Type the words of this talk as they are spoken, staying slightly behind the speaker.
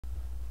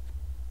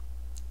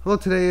Hello,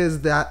 today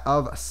is that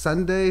of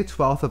Sunday,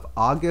 12th of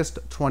August,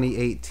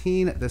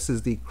 2018. This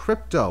is the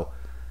crypto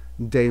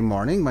day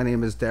morning. My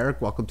name is Derek.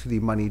 Welcome to the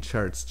Money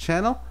Charts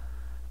channel.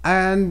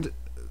 And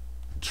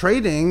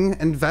trading,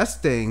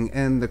 investing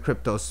in the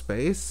crypto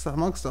space,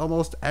 amongst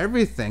almost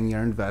everything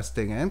you're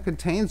investing in,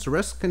 contains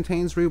risk,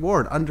 contains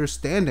reward.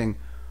 Understanding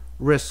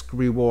risk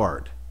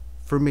reward,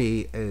 for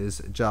me,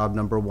 is job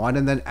number one,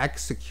 and then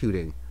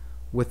executing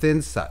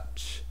within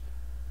such.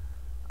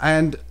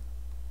 And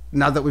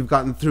now that we've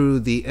gotten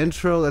through the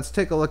intro, let's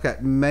take a look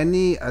at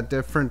many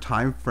different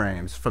time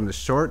frames, from the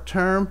short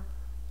term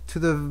to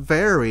the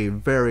very,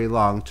 very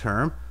long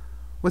term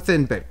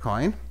within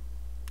Bitcoin.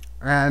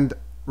 And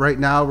right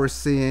now we're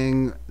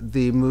seeing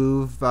the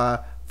move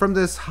from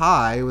this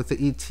high with the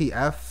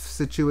ETF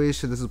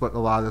situation. This is what a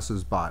lot of this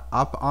was bought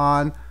up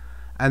on.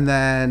 And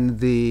then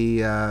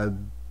the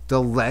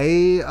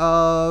delay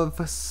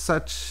of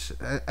such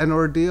an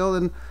ordeal,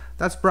 and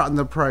that's brought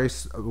the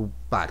price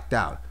back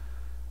down.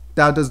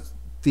 Now, does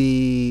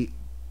the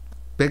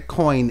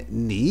Bitcoin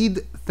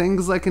need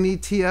things like an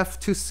ETF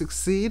to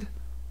succeed?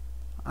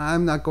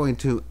 I'm not going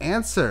to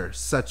answer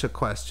such a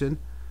question,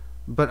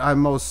 but I'm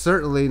most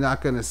certainly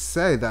not going to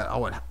say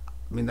that,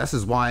 this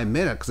is why I'm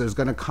in it, because there's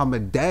going to come a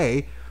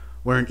day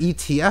where an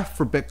ETF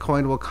for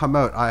Bitcoin will come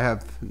out. I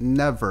have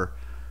never,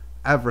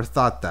 ever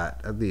thought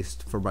that, at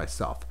least for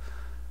myself.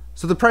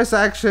 So the price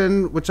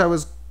action, which I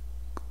was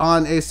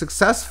on a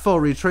successful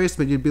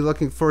retracement, you'd be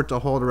looking for it to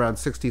hold around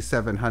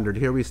 6,700.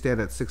 Here we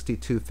stand at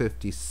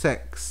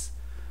 6,256.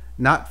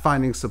 Not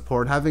finding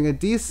support, having a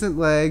decent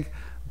leg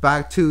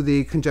back to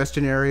the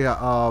congestion area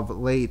of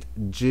late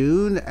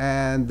June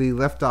and the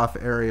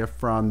liftoff area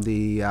from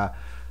the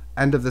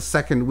end of the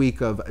second week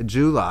of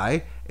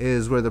July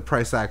is where the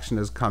price action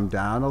has come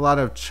down. A lot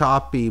of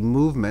choppy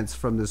movements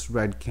from this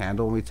red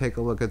candle. When we take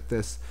a look at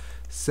this,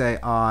 say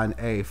on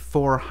a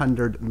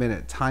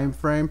 400-minute time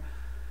frame,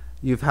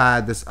 you've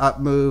had this up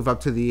move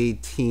up to the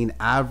 18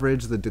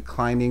 average, the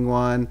declining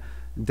one,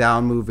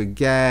 down move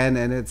again,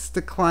 and it's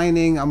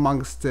declining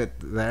amongst it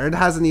there. It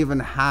hasn't even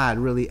had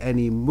really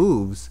any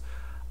moves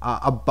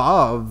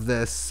above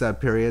this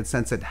period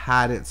since it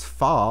had its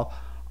fall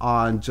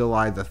on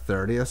July the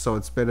 30th. So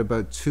it's been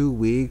about 2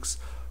 weeks,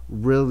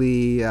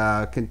 really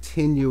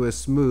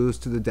continuous moves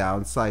to the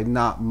downside,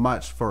 not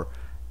much for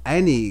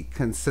any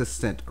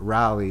consistent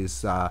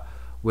rallies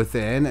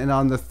within. And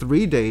on the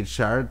 3-day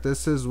chart,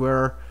 this is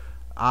where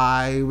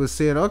I was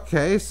seeing,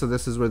 okay, so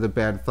this is where the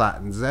band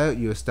flattens out.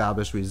 You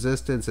establish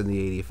resistance in the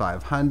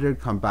 8,500,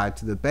 come back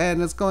to the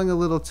band. It's going a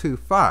little too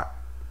far.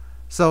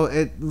 So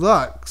it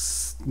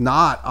looks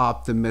not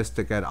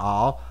optimistic at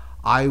all.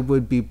 I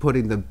would be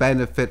putting the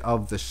benefit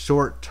of the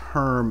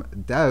short-term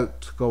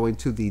doubt going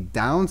to the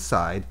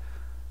downside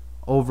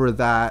over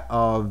that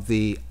of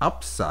the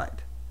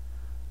upside.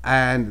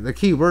 And the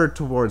key word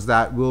towards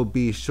that will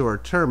be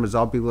short term, as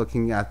I'll be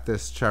looking at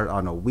this chart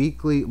on a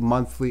weekly,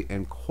 monthly,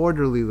 and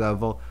quarterly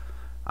level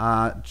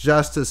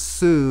just as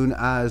soon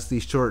as the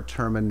short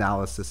term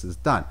analysis is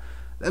done.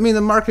 I mean,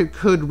 the market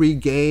could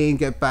regain,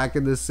 get back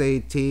in this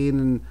 18,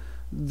 and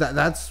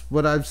that's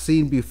what I've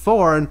seen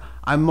before. And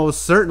I'm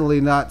most certainly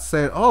not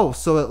saying, oh,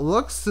 so it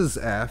looks as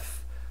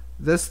if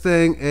this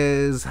thing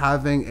is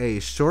having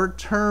a short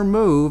term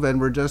move and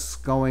we're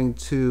just going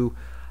to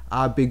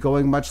be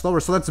going much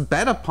lower. So let's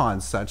bet upon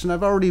such. And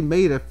I've already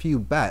made a few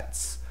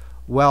bets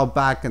well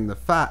back in the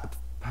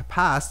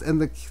past,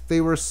 and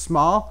they were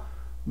small,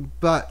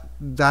 but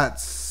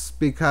that's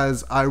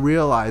because I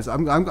realize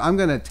I'm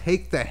going to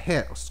take the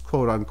hit,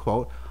 quote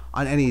unquote,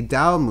 on any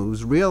down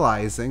moves,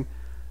 realizing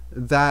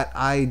that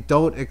I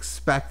don't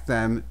expect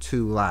them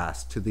to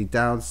last to the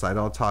downside.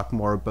 I'll talk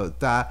more about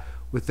that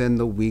within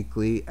the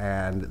weekly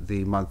and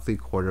the monthly,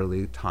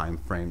 quarterly time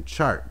frame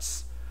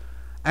charts.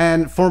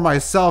 And for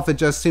myself, it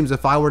just seems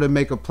if I were to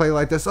make a play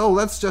like this, oh,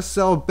 let's just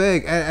sell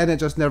big, and it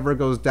just never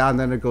goes down,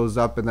 then it goes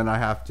up, and then I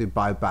have to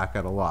buy back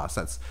at a loss.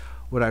 That's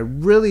what I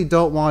really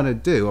don't want to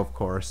do, of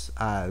course,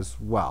 as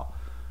well.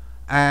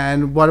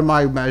 And one of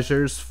my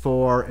measures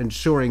for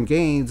ensuring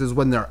gains is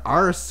when there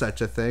are such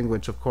a thing,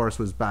 which of course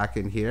was back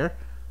in here.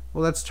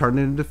 Well, let's turn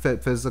it into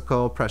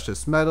physical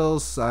precious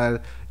metals.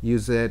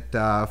 Use it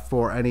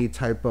for any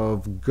type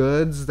of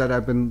goods that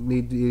I've been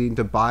needing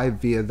to buy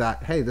via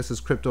that. Hey, this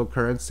is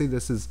cryptocurrency.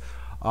 This is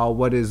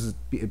what is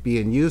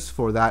being used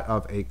for that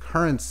of a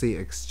currency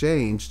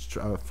exchange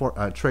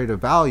for trade of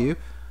value.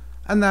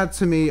 And that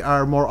to me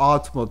are more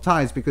optimal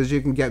times, because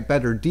you can get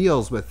better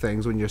deals with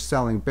things when you're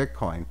selling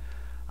Bitcoin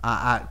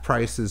at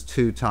prices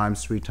 2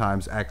 times, 3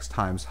 times, X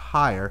times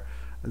higher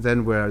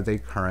than where they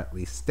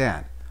currently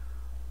stand.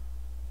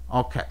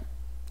 Okay,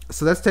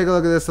 so let's take a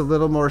look at this a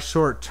little more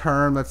short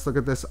term. Let's look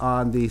at this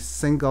on the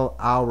single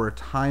hour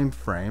time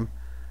frame.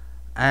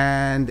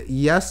 And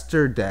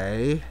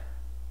yesterday,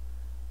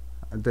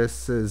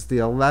 this is the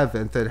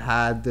 11th, it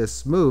had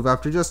this move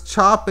after just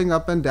chopping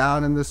up and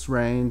down in this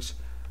range,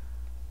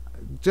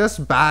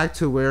 just back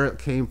to where it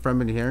came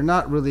from in here,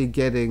 not really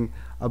getting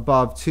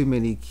above too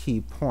many key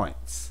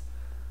points.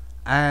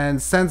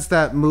 And since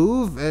that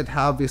move, it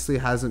obviously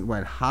hasn't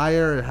went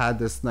higher. It had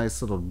this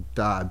nice little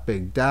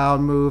big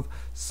down move,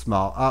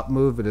 small up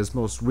move. It has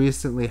most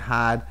recently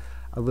had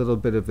a little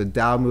bit of a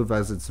down move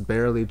as it's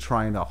barely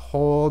trying to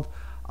hold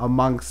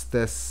amongst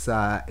this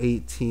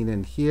 18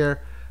 in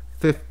here.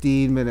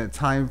 15-minute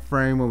time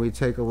frame, when we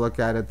take a look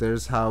at it,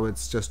 there's how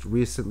it's just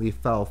recently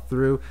fell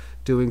through,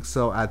 doing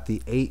so at the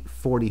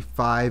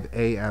 8:45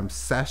 a.m.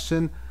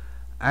 session.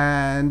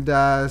 And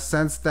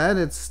since then,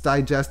 it's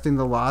digesting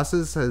the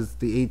losses as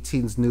the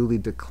 18's newly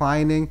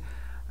declining.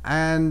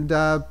 And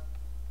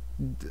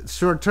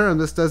short term,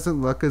 this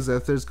doesn't look as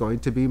if there's going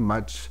to be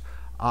much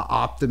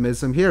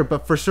optimism here.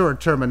 But for short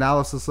term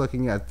analysis,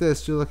 looking at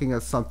this, you're looking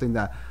at something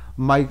that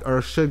might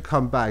or should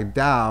come back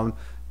down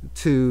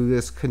to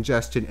this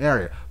congestion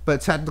area.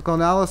 But technical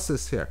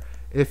analysis here,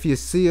 if you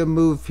see a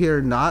move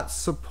here not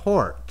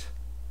support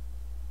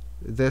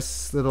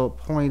this little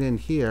point in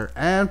here,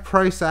 and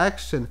price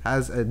action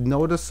has a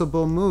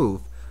noticeable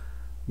move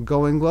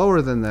going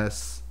lower than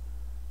this,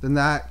 then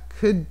that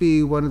could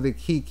be one of the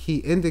key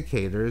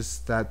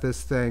indicators that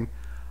this thing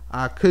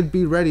could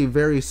be ready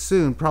very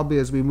soon, probably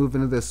as we move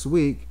into this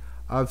week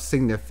of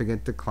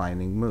significant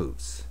declining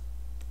moves.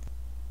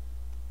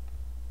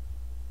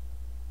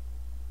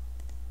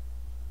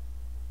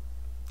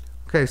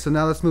 Okay, so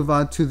now let's move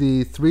on to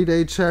the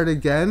 3-day chart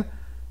again,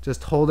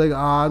 just holding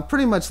on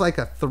pretty much like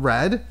a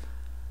thread.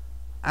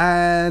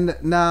 And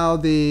now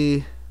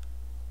the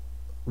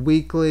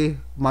weekly,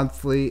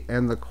 monthly,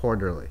 and the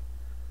quarterly.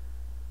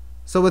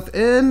 So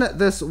within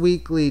this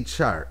weekly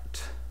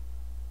chart,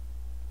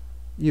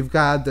 you've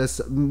got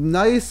this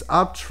nice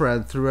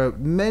uptrend throughout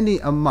many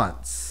a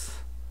months,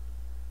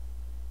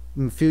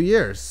 a few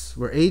years,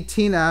 where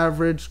 18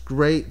 average,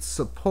 great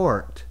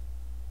support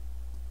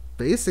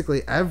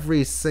basically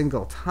every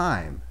single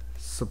time.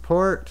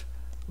 Support,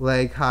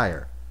 leg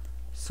higher.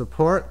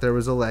 Support, there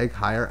was a leg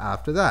higher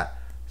after that.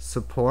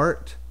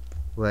 Support,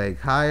 leg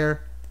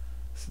higher,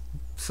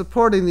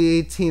 supporting the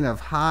 18 of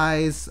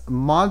highs,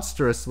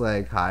 monstrous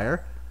leg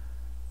higher,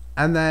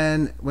 and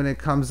then when it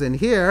comes in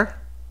here,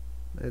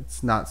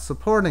 it's not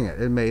supporting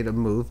it. It made a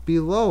move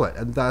below it,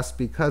 and thus,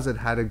 because it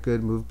had a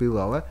good move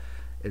below it,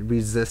 it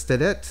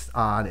resisted it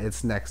on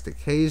its next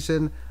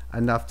occasion,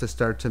 enough to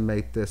start to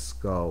make this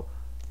go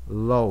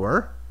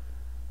lower,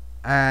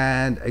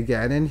 and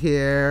again in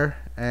here,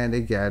 and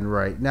again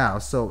right now.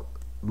 So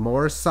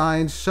more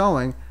signs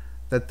showing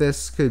that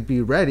this could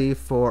be ready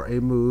for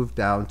a move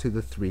down to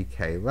the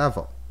 3K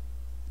level.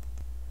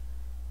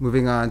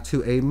 Moving on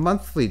to a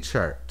monthly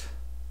chart.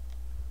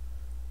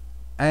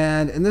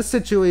 And in this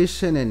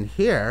situation in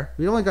here,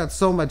 we only got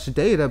so much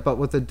data, but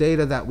with the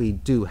data that we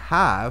do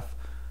have,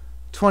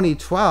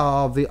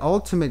 2012, the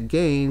ultimate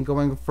gain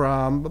going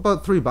from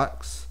about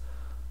 $3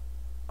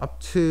 up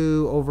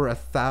to over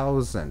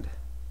 1,000.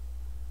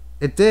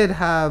 It did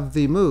have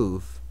the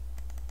move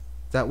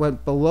that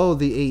went below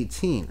the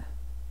 18.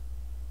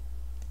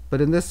 But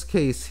in this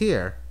case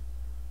here,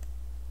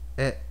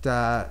 it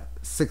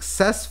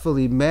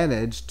successfully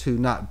managed to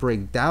not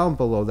break down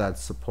below that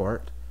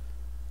support.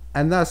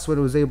 And thus, when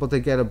it was able to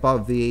get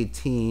above the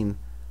 18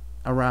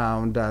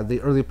 around the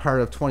early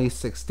part of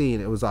 2016,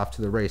 it was off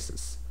to the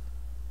races.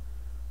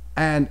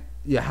 And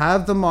you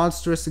have the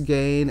monstrous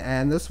gain,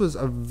 and this was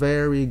a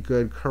very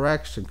good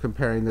correction,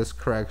 comparing this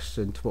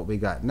correction to what we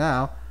got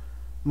now.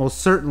 Most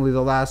certainly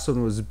the last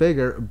one was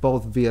bigger,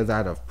 both via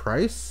that of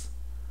price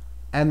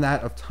and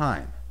that of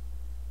time.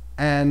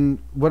 And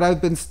what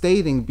I've been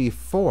stating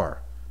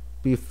before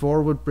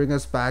would bring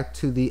us back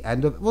to the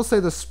end of, we'll say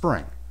the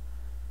spring,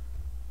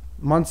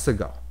 months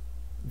ago,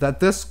 that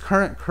this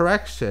current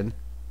correction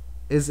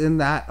is in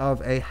that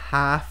of a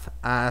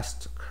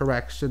half-assed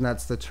correction.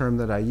 That's the term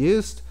that I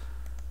used.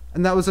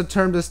 And that was a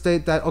term to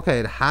state that, okay,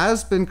 it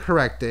has been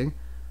correcting.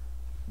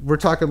 We're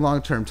talking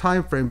long-term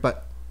time frame,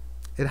 but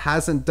it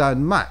hasn't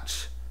done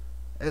much.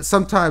 It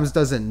sometimes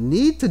doesn't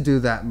need to do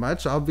that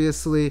much.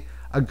 Obviously,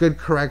 a good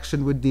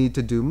correction would need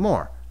to do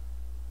more.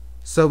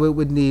 So it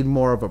would need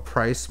more of a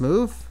price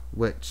move,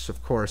 which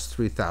of course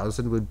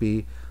 3,000 would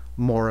be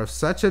more of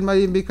such, and might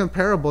even be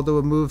comparable to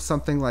a move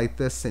something like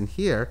this in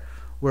here,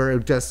 where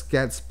it just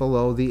gets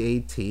below the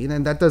 18.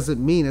 And that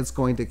doesn't mean it's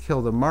going to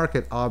kill the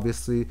market,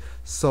 obviously,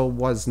 so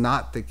was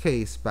not the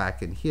case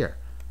back in here.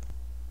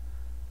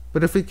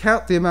 But if we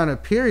count the amount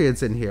of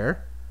periods in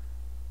here,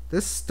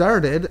 this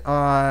started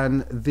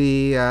on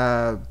the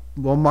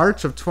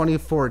March of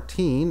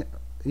 2014,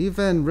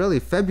 even really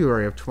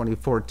February of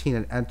 2014,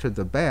 and entered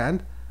the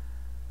band.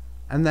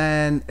 And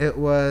then it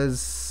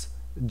was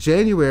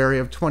January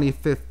of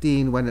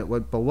 2015 when it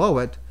went below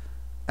it,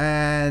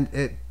 and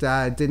it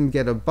didn't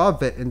get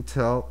above it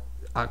until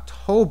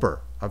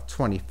October of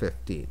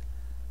 2015.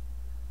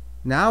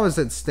 Now, as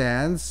it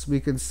stands, we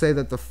can say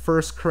that the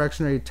first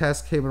correctionary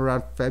test came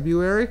around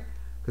February,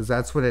 because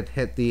that's when it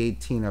hit the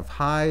 18 of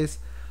highs.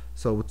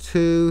 So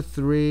 2,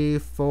 3,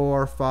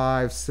 4,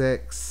 5,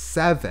 6,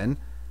 7.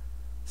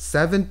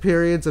 7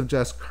 periods of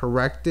just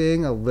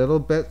correcting a little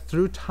bit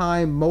through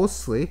time,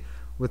 mostly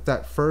with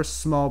that first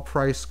small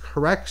price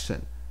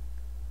correction.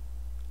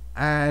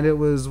 and it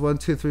was 1,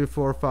 2, 3,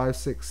 4, 5,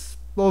 6,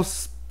 well,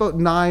 about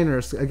 9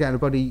 or again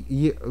about a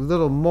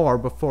little more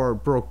before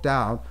it broke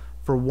down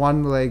for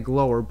one leg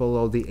lower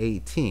below the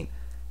 18.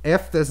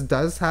 If this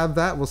does have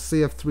that, we'll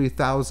see if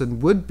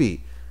 3,000 would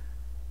be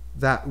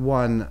that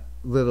one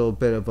little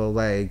bit of a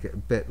leg a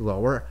bit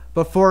lower.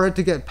 But for it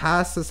to get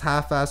past this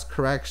half-assed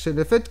correction,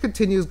 if it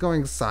continues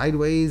going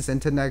sideways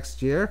into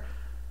next year,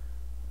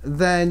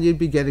 then you'd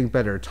be getting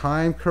better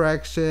time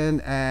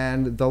correction,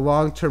 and the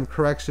long-term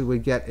correction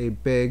would get a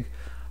big,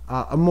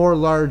 a more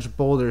large,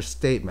 bolder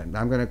statement.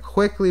 I'm going to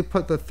quickly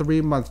put the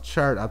 3-month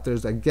chart up.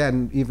 There's,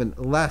 again, even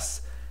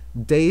less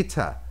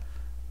data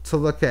to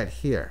look at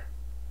here.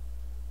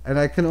 And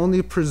I can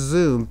only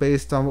presume,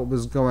 based on what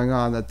was going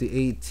on, that the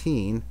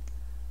 18...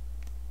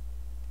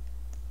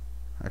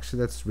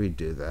 Actually, let's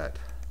redo that.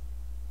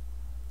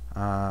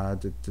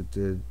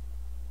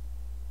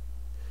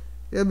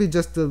 It'll be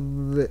just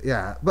a...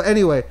 Yeah. But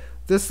anyway,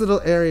 this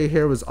little area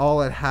here was all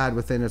it had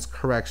within its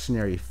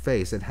correctionary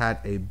phase. It had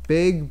a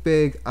big,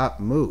 big up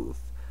move,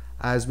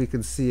 as we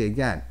can see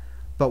again.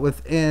 But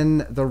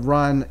within the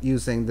run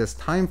using this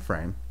time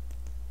frame,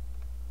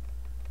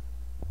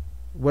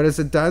 what has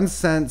it done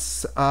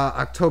since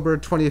October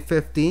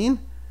 2015?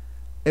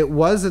 It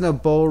was in a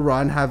bull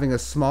run having a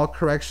small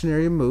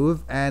correctionary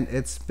move, and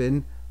it's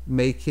been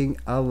making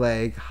a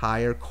leg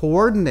higher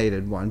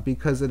coordinated one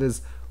because it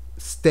has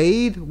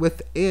stayed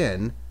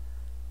within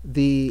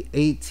the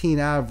 18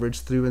 average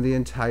through the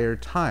entire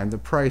time. The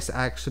price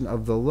action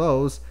of the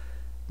lows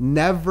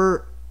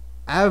never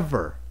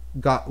ever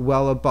got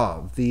well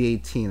above the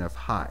 18 of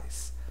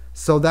highs.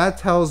 So that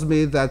tells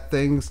me that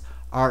things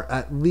are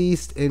at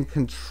least in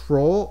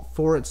control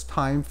for its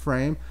time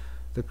frame.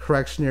 The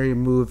correctionary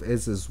move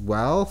is as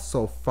well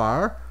so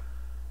far,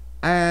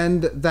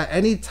 and that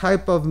any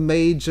type of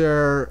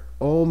major,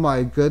 oh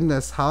my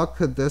goodness, how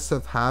could this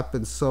have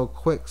happened so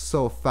quick,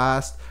 so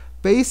fast,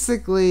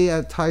 basically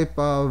a type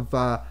of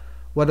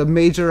what a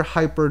major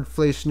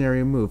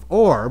hyperinflationary move,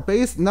 or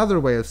another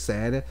way of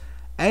saying it,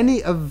 any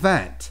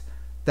event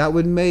that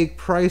would make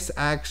price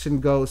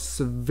action go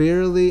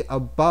severely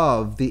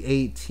above the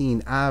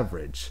 18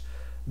 average.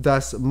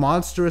 Thus,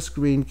 monstrous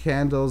green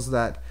candles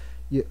that,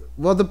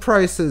 well, the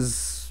price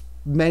is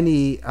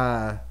many,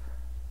 or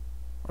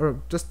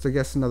just I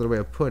guess another way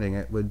of putting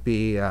it would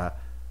be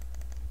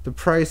the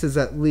price is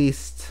at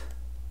least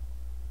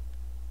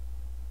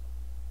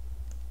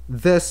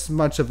this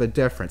much of a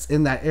difference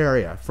in that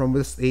area from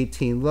this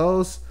 18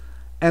 lows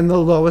and the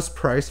lowest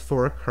price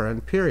for a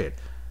current period.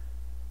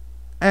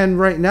 And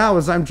right now,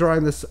 as I'm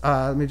drawing this,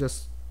 let me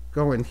just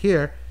go in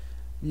here.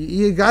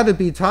 You got to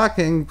be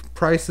talking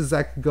prices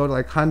that could go to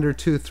like 100,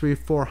 2, 3,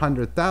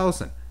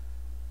 400,000.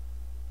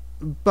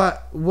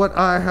 But what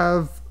I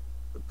have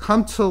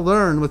come to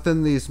learn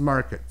within these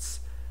markets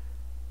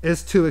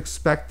is to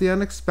expect the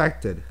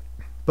unexpected.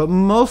 But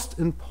most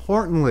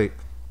importantly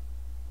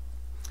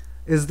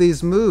is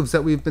these moves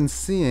that we've been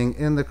seeing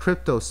in the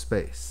crypto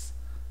space.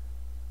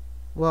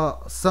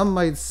 Well, some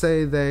might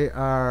say they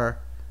are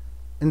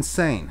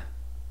insane.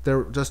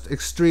 They're just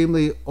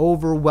extremely,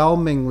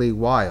 overwhelmingly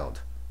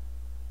wild.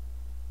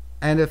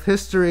 And if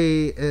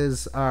history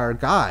is our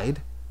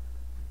guide,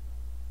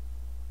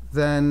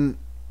 then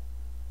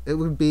it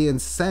would be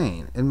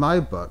insane, in my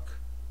book,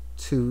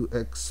 to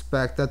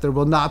expect that there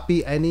will not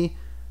be any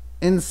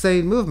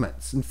insane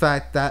movements. In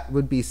fact, that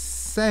would be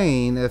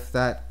sane if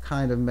that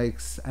kind of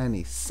makes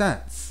any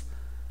sense.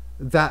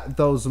 That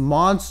those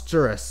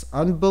monstrous,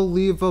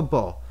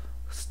 unbelievable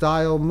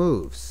style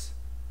moves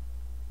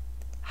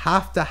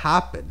have to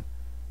happen,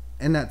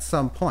 and at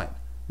some point.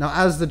 Now,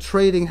 as the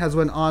trading has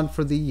went on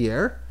for the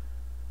year,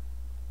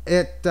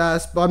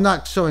 I'm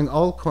not showing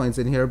altcoins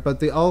in here,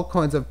 but the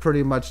altcoins have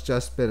pretty much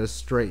just been a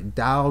straight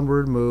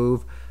downward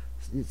move.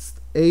 It's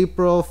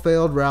April,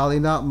 failed rally,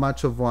 not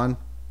much of one.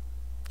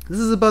 This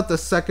is about the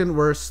second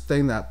worst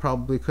thing that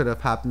probably could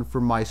have happened for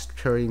my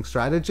trading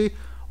strategy,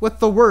 with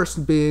the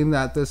worst being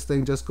that this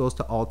thing just goes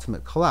to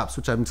ultimate collapse,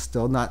 which I'm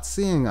still not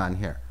seeing on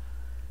here.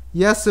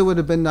 Yes, it would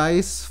have been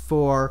nice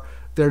for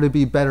there to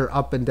be better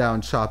up and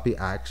down choppy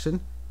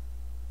action,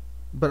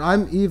 but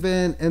I'm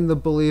even in the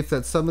belief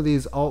that some of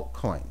these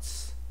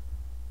altcoins,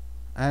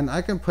 and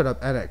I can put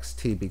up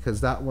NXT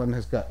because that one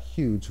has got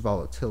huge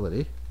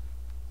volatility.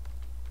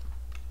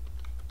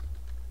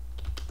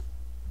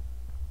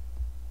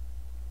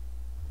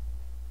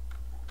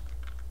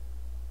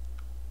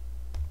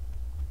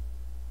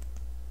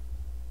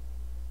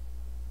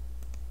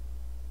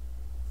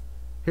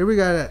 Here we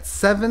got it at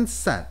 7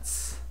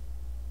 cents.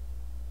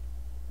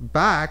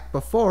 Back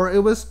before it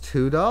was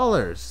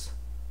 $2.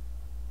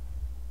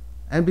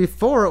 And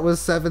before it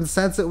was 7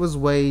 cents, it was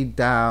way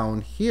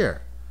down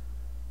here.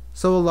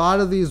 So a lot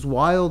of these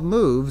wild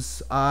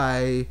moves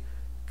I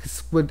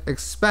would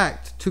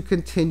expect to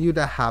continue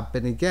to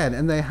happen again.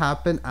 And they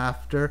happen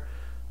after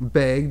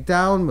big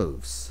down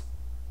moves.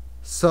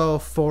 So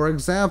for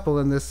example,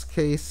 in this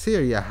case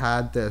here, you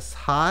had this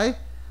high.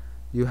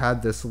 You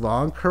had this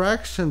long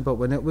correction, but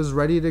when it was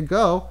ready to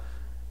go,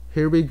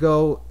 here we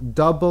go,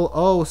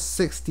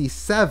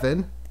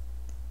 0067.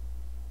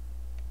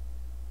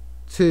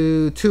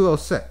 to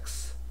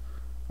 206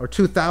 or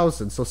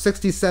 2000. So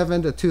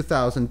 67 to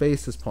 2000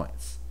 basis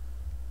points.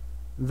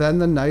 Then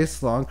the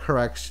nice long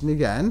correction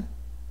again.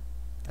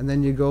 And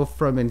then you go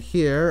from in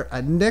here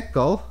at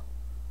nickel,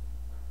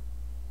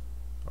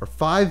 or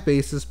 5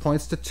 basis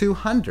points to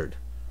 200.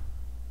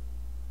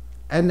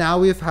 And now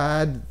we've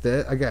had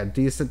the, again,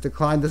 decent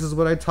decline. This is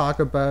what I talk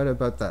about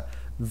the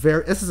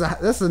very, this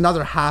is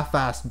another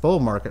half-assed bull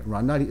market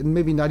run,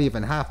 maybe not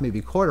even half,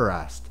 maybe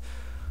quarter-assed.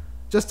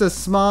 Just a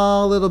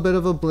small little bit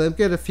of a blimp,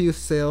 get a few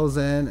sales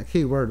in. A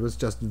key word was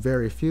just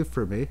very few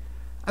for me,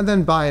 and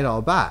then buy it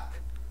all back.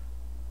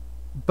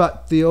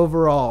 But the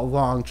overall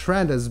long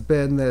trend has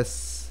been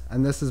this,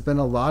 and this has been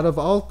a lot of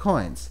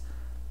altcoins.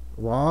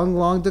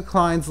 Long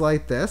declines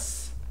like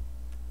this.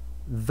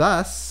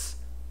 Thus,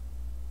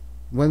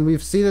 when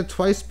we've seen it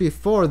twice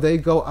before, they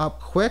go up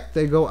quick,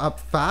 they go up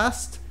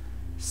fast,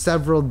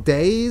 several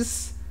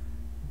days,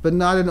 but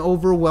not an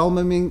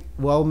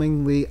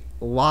overwhelmingly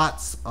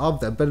lots of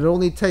them. But it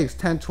only takes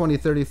 10, 20,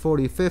 30,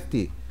 40,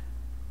 50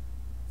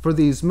 for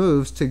these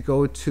moves to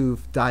go to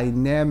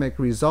dynamic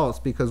results,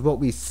 because what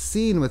we've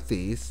seen with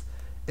these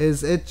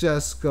is it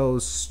just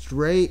goes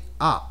straight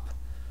up.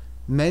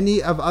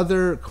 Many of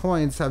other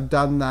coins have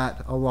done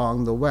that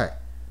along the way.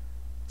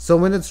 So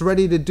when it's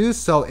ready to do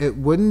so, it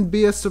wouldn't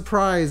be a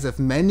surprise if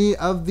many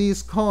of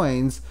these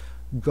coins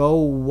go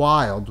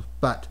wild,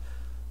 but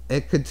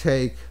it could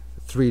take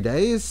 3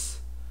 days,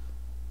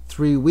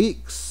 3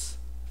 weeks,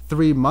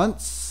 3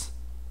 months,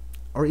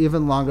 or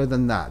even longer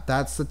than that.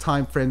 That's the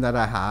time frame that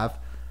I have.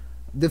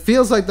 It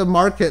feels like the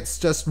market's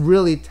just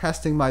really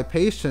testing my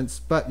patience,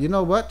 but you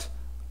know what?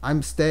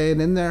 I'm staying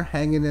in there,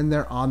 hanging in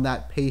there on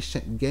that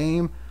patient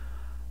game,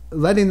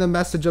 letting the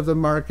message of the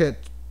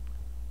market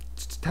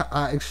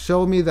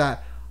show me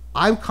that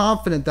I'm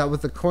confident that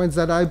with the coins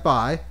that I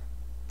buy,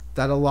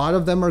 that a lot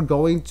of them are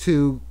going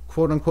to,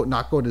 quote unquote,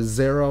 not go to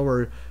zero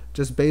or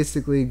just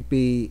basically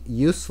be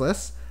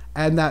useless,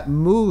 and that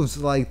moves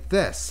like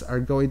this are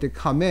going to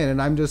come in,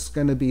 and I'm just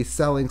going to be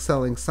selling,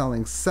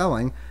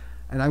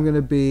 and I'm going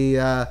to be,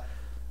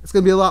 it's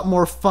going to be a lot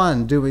more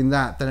fun doing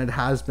that than it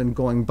has been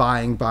going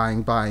buying,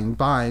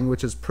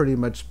 which has pretty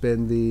much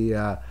been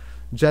the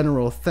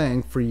general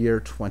thing for year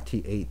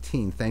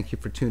 2018. Thank you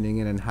for tuning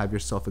in and have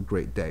yourself a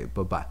great day.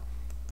 Bye-bye.